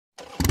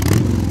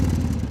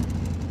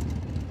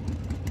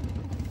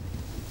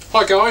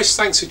Hi guys,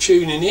 thanks for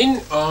tuning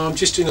in. I'm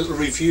just doing a little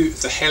review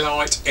of the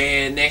Helite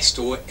Air Nest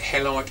or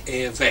Helite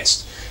Air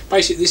Vest.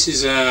 Basically this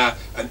is an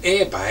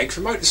airbag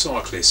for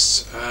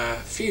motorcyclists. A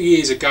few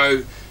years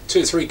ago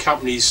 2 or 3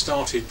 companies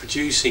started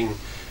producing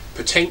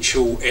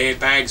potential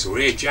airbags or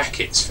air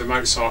jackets for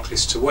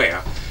motorcyclists to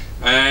wear,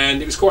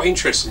 and it was quite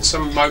interesting.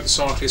 Some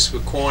motorcyclists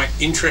were quite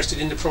interested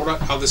in the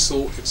product, others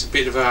thought it was a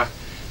bit of a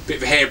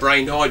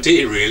harebrained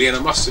idea really, and I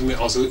must admit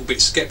I was a little bit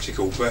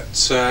sceptical,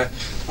 but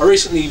I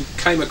recently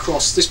came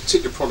across this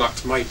particular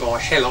product made by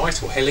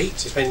Helite or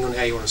Helite, depending on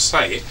how you want to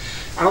say it,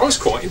 and I was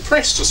quite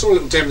impressed. I saw a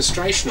little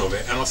demonstration of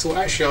it and I thought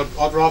actually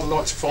I'd rather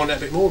like to find out a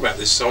bit more about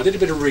this, so I did a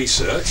bit of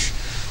research,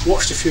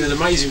 watched a few of the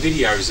amazing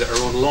videos that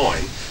are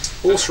online.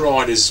 Horse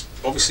riders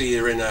obviously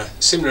are in a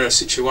similar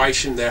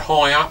situation. They're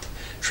high up,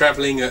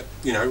 travelling at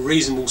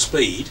reasonable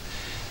speed,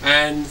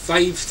 and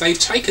they've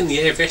taken the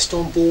air vest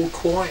on board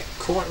quite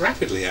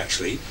rapidly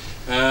actually.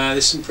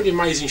 There's some pretty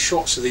amazing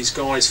shots of these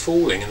guys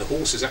falling and the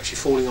horses actually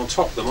falling on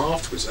top of them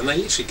afterwards, and they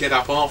literally get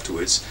up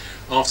afterwards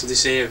after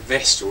this air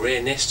vest or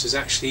air nest has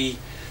actually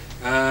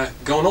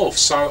gone off.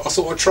 So I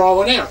thought I'd try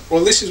one out.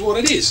 Well, this is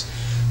what it is.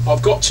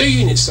 I've got 2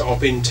 units that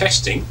I've been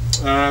testing.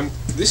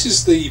 This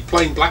is the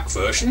plain black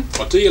version.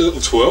 I'll do you a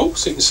little twirl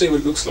so you can see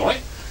what it looks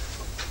like.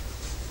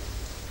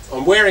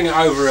 I'm wearing it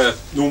over a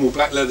normal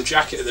black leather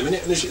jacket at the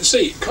minute, and as you can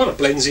see it kind of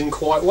blends in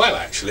quite well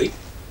actually.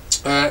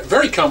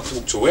 Very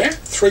comfortable to wear,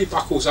 3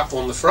 buckles up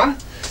on the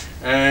front,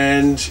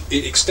 and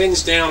it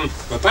extends down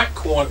my back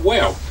quite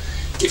well.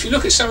 If you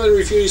look at some of the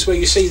reviews where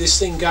you see this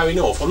thing going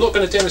off, I'm not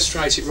going to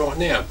demonstrate it right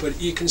now,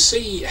 but you can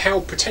see how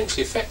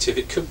potentially effective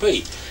it could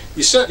be.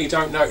 You certainly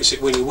don't notice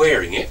it when you're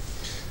wearing it.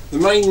 The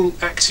main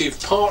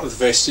active part of the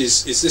vest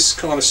is this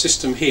kind of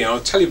system here. I'll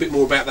tell you a bit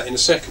more about that in a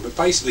second, but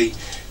basically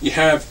you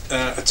have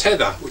a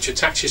tether which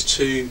attaches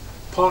to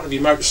part of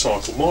your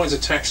motorcycle. Mine's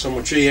attached on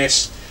my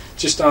GS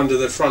just under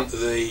the front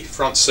of the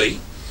front seat.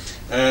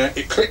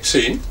 It clips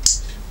in.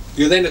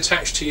 You're then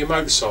attached to your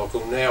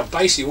motorcycle. Now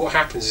basically what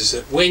happens is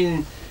that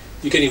when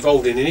you get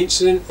involved in an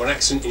incident or an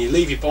accident and you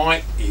leave your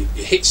bike, you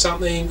hit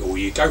something or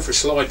you go for a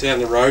slide down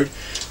the road,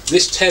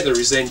 this tether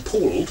is then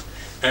pulled,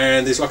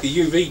 and there's like a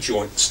UV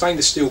joint,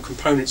 stainless steel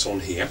components on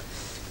here.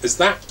 As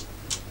that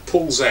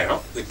pulls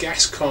out, the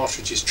gas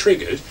cartridge is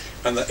triggered,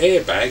 and the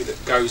airbag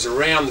that goes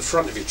around the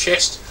front of your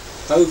chest,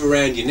 over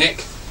around your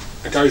neck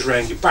and goes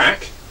around your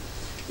back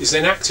is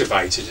then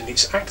activated, and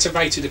it's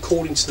activated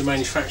according to the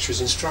manufacturer's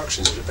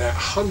instructions at about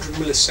 100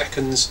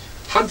 millisecond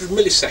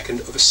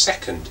of a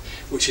second,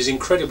 which is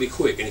incredibly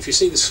quick. And if you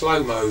see the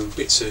slow-mo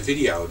bits of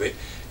video of it,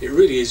 it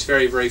really is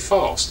very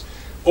fast.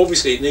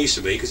 Obviously it needs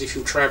to be, because if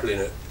you're travelling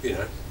at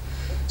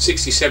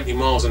 60-70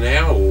 miles an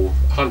hour or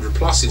 100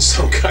 plus in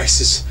some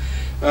cases,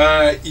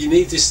 you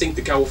need this thing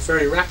to go off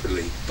very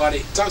rapidly. But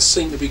it does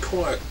seem to be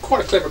quite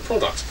a clever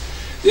product.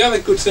 The other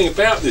good thing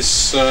about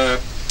this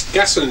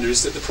gas cylinder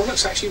is that the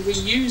product's actually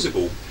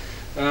reusable.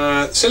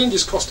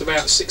 Cylinders cost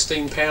about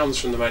 £16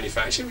 from the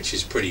manufacturer, which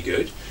is pretty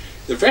good.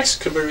 The vest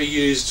can be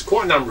reused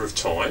quite a number of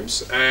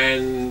times,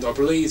 and I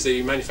believe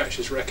the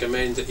manufacturers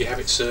recommend that you have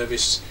it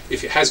serviced,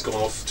 if it has gone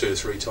off 2 or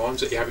 3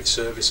 times, that you have it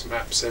serviced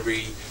perhaps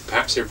every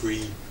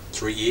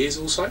 3 years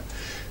or so.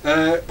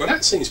 Well,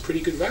 that seems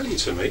pretty good value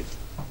to me.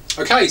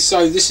 Okay,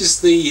 so this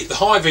is the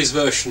high-vis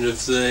version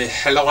of the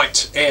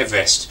Helite Air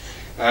Vest.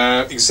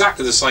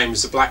 Exactly the same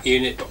as the black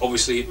unit, but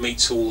obviously it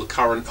meets all the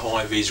current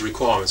high-vis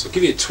requirements. I'll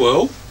give you a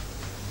twirl.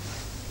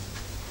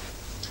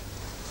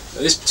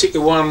 Now, this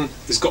particular one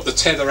has got the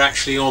tether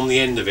actually on the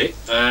end of it.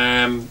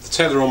 The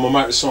tether on my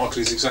motorcycle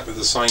is exactly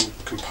the same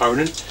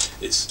component.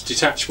 It's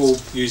detachable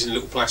using a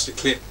little plastic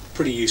clip.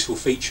 Pretty useful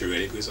feature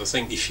really, because I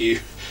think if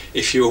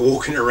you were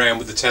walking around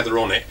with the tether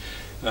on it,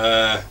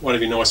 one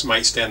of your nice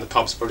mates down the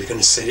pub's probably going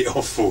to set it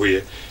off for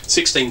you.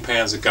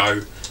 £16 a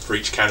go for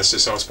each canister,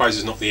 so I suppose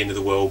it's not the end of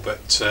the world,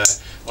 but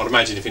I'd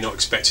imagine if you're not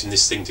expecting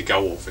this thing to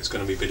go off, it's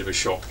going to be a bit of a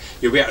shock.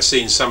 You'll be able to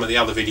see in some of the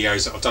other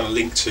videos that I've done a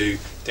link to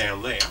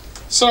down there.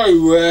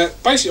 So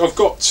basically I've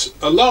got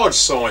a large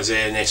size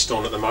air nest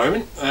on at the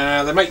moment.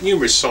 They make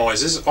numerous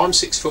sizes. I'm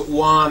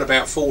 6'1",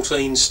 about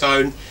 14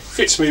 stone.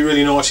 Fits me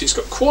really nicely. It's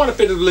got quite a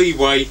bit of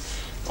leeway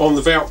on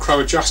the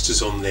Velcro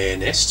adjusters on the air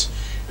nest.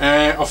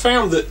 I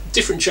found that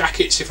different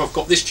jackets, if I've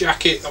got this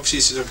jacket, obviously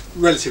this is a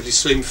relatively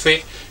slim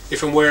fit.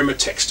 If I'm wearing a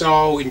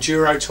textile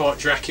enduro type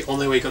jacket on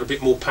there where you've got a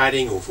bit more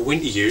padding, or for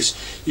winter use,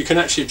 you can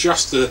actually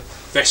adjust the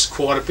vest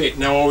quite a bit.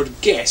 Now I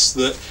would guess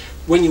that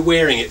when you're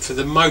wearing it, for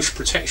the most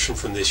protection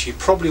from this, you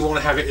probably want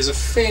to have it as a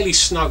fairly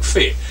snug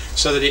fit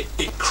so that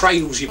it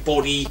cradles your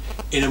body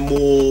in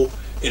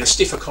a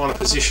stiffer kind of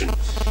position.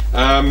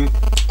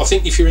 I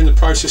think if you're in the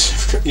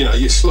process of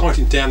you're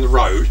sliding down the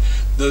road,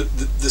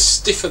 the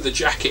stiffer the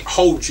jacket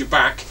holds your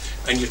back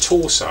and your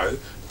torso,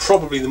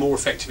 probably the more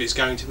effective it's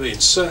going to be.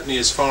 And certainly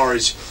as far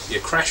as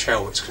your crash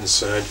helmet's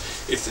concerned,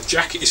 if the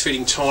jacket is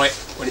fitting tight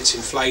when it's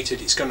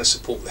inflated, it's going to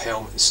support the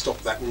helmet and stop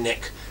that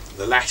neck,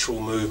 the lateral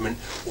movement,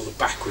 or the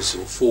backwards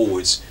or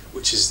forwards,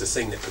 which is the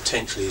thing that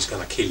potentially is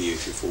going to kill you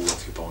if you fall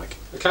off your bike.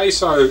 Okay,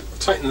 so I've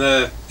taken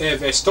the air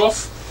vest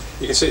off.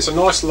 You can see it's a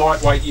nice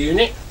lightweight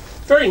unit,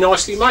 very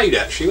nicely made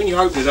actually. When you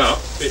open it up,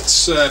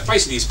 it's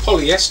basically it's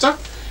polyester.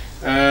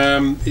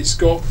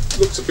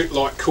 Looks a bit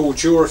like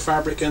Cordura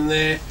fabric in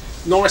there.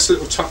 Nice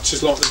little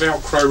touches like the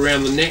Velcro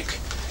around the neck.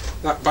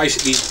 That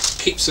basically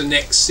keeps the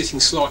neck sitting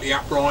slightly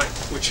upright,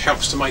 which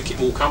helps to make it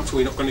more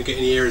comfortable. You're not going to get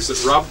any areas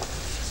that rub.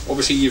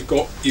 Obviously you've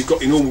got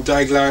your normal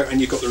day glow,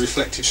 and you've got the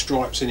reflective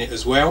stripes in it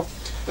as well.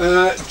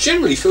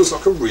 Generally feels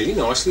like a really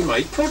nicely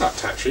made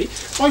product actually.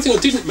 One thing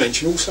I didn't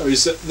mention also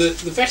is that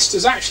the vest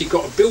has actually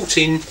got a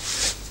built-in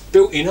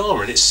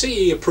armour, and it's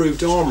CE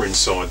approved armour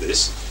inside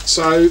this.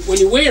 So when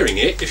you're wearing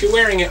it, if you're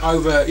wearing it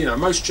over,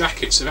 most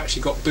jackets have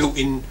actually got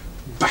built-in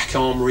back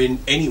armour in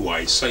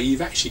anyway, so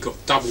you've actually got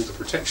double the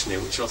protection there,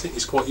 which I think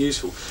is quite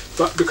useful.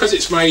 But because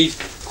it's made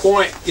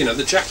quite,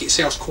 the jacket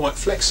itself's quite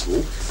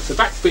flexible, the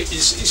back bit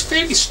is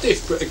fairly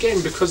stiff, but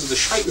again, because of the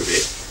shape of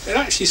it, it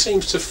actually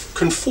seems to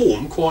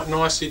conform quite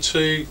nicely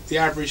to the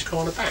average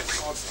kind of back.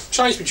 I've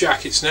changed my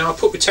jackets now. I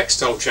put my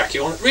textile jacket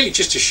on, really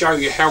just to show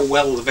you how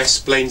well the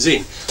vest blends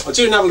in. I'll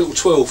do another little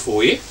twirl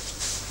for you.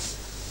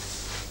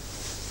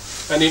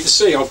 And you can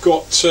see I've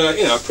got,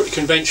 a pretty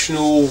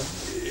conventional,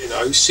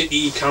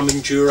 city come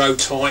enduro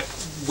type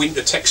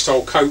winter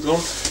textile coat on.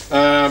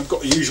 I've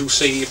got the usual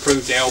CE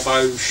approved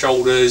elbow,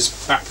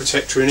 shoulders, back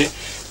protector in it.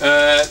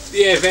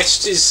 The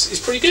vest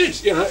is pretty good,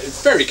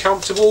 it's very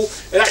comfortable.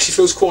 It actually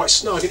feels quite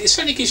snug, and it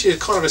certainly gives you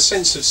kind of a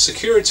sense of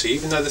security,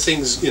 even though the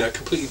thing's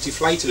completely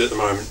deflated at the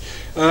moment.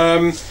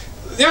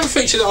 The other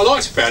feature that I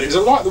liked about it is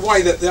I like the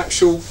way that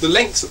the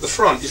length at the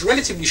front is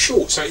relatively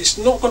short, so it's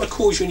not going to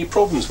cause you any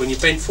problems when you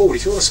bend forward.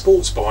 If you're on a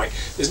sports bike,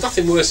 there's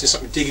nothing worse than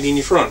something digging in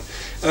your front.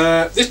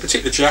 This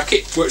particular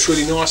jacket works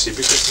really nicely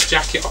because the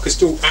jacket I can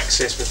still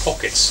access my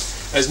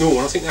pockets as normal,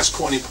 and I think that's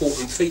quite an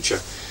important feature.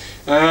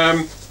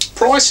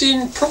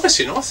 Pricing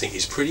I think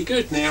is pretty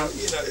good. Now,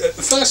 at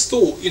the first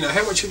thought,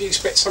 how much would you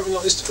expect something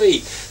like this to be?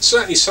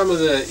 Certainly some of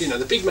the,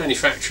 the big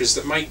manufacturers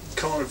that make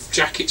kind of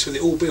jackets with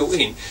it all built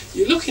in,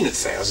 you're looking at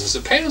thousands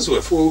of pounds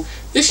worth. Well,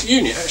 this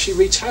unit actually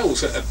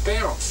retails at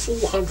about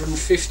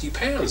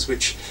 £450,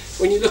 which,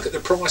 when you look at the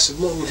price of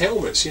modern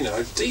helmets,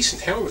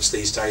 decent helmets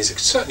these days are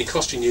certainly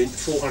costing you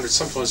 400,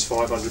 sometimes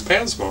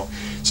 £500 mark.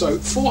 So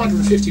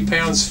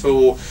 £450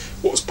 for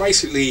what's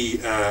basically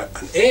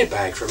an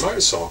airbag for a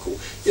motorcycle,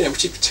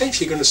 which is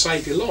potentially going to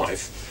save your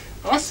life,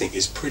 I think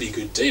is a pretty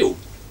good deal.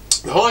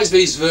 The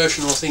high-vis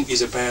version I think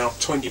is about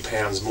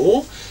 £20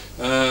 more.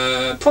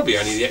 Probably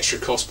only the extra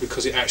cost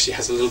because it actually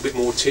has a little bit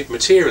more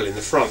material in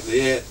the front.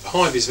 The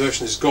high-vis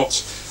version has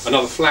got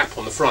another flap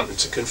on the front, and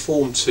to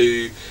conform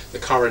to the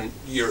current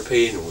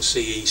European or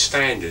CE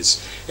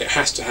standards, it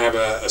has to have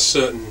a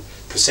certain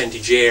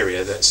percentage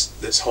area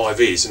that's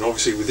high-vis, and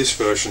obviously with this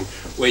version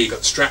where you've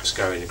got straps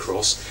going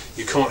across,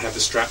 you can't have the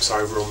straps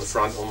over on the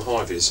front on the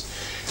high-vis.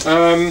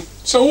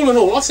 So all in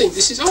all, I think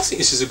this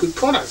is a good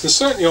product, and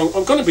certainly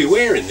I'm going to be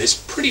wearing this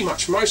pretty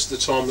much most of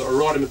the time that I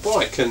ride on my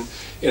bike. And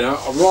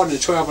I'm riding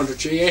a 1200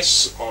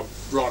 GS, I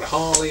ride a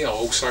Harley, I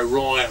also I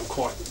like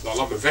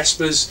my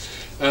Vespas.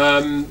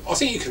 I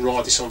think you can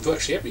ride this on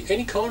virtually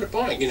any kind of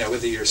bike,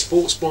 whether you're a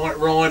sports bike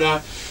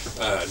rider,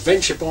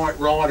 adventure bike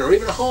rider, or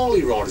even a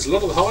Harley rider. A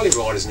lot of the Harley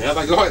riders now,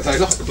 they like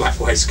the black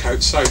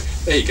waistcoat, so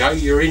there you go,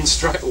 you're in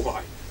straight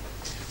away.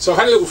 So I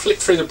had a little flick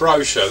through the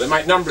brochure. They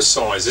make a number of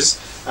sizes,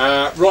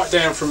 right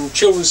down from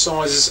children's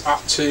sizes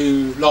up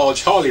to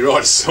large Harley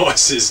rider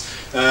sizes.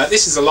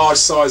 This is a large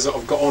size that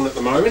I've got on at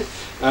the moment.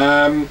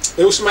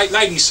 They also make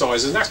lady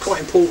sizes, and that's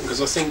quite important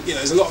because I think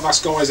there's a lot of us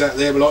guys out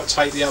there who like to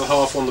take the other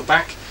half on the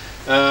back.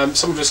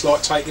 Some of us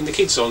like taking the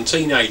kids on,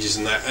 teenagers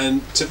and that,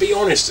 and to be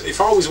honest,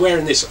 if I was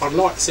wearing this, I'd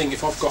like to think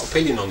if I've got a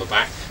pillion on the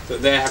back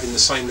that they're having the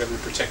same level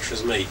of protection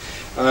as me.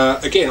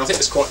 Again, I think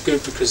it's quite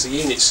good because the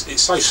unit's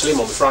so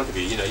slim on the front of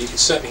you, you can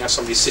certainly have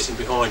somebody sitting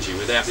behind you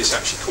without this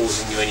actually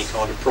causing you any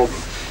kind of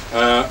problem.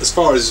 As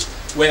far as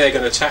where they're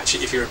going to attach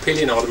it, if you're a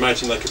pillion, I'd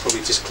imagine they could probably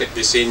just clip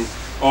this in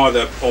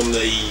either on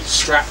the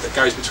strap that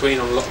goes between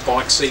on a lot of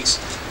bike seats,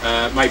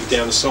 maybe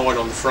down the side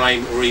on the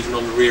frame, or even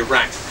on the rear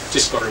rack.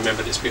 Just got to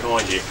remember that it's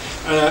behind you.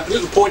 A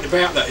little point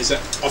about that is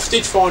that I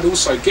did find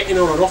also getting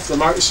on and off the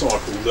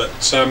motorcycle that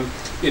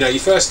your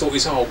first thought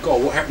is, oh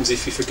god, what happens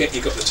if you forget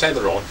you've got the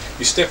tether on?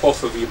 You step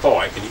off of your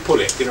bike and you pull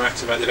it,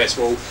 activate the vest.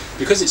 Well,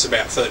 because it's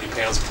about £30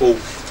 a pull,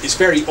 it's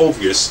very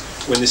obvious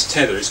when this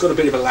tether, it's got a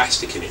bit of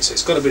elastic in it, so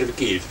it's got a bit of a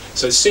give.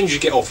 So as soon as you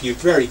get off, you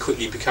very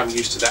quickly become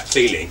used to that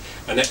feeling,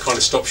 and that kind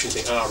of stops you and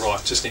think, oh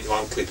right, just need to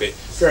unclip it.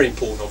 Very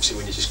important obviously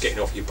when you're just getting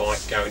off your bike,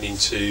 going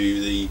into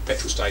the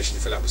petrol station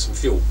to fill up with some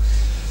fuel.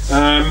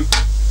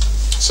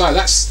 So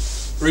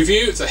that's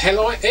review of the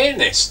Helite Air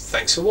Nest.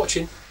 Thanks for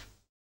watching.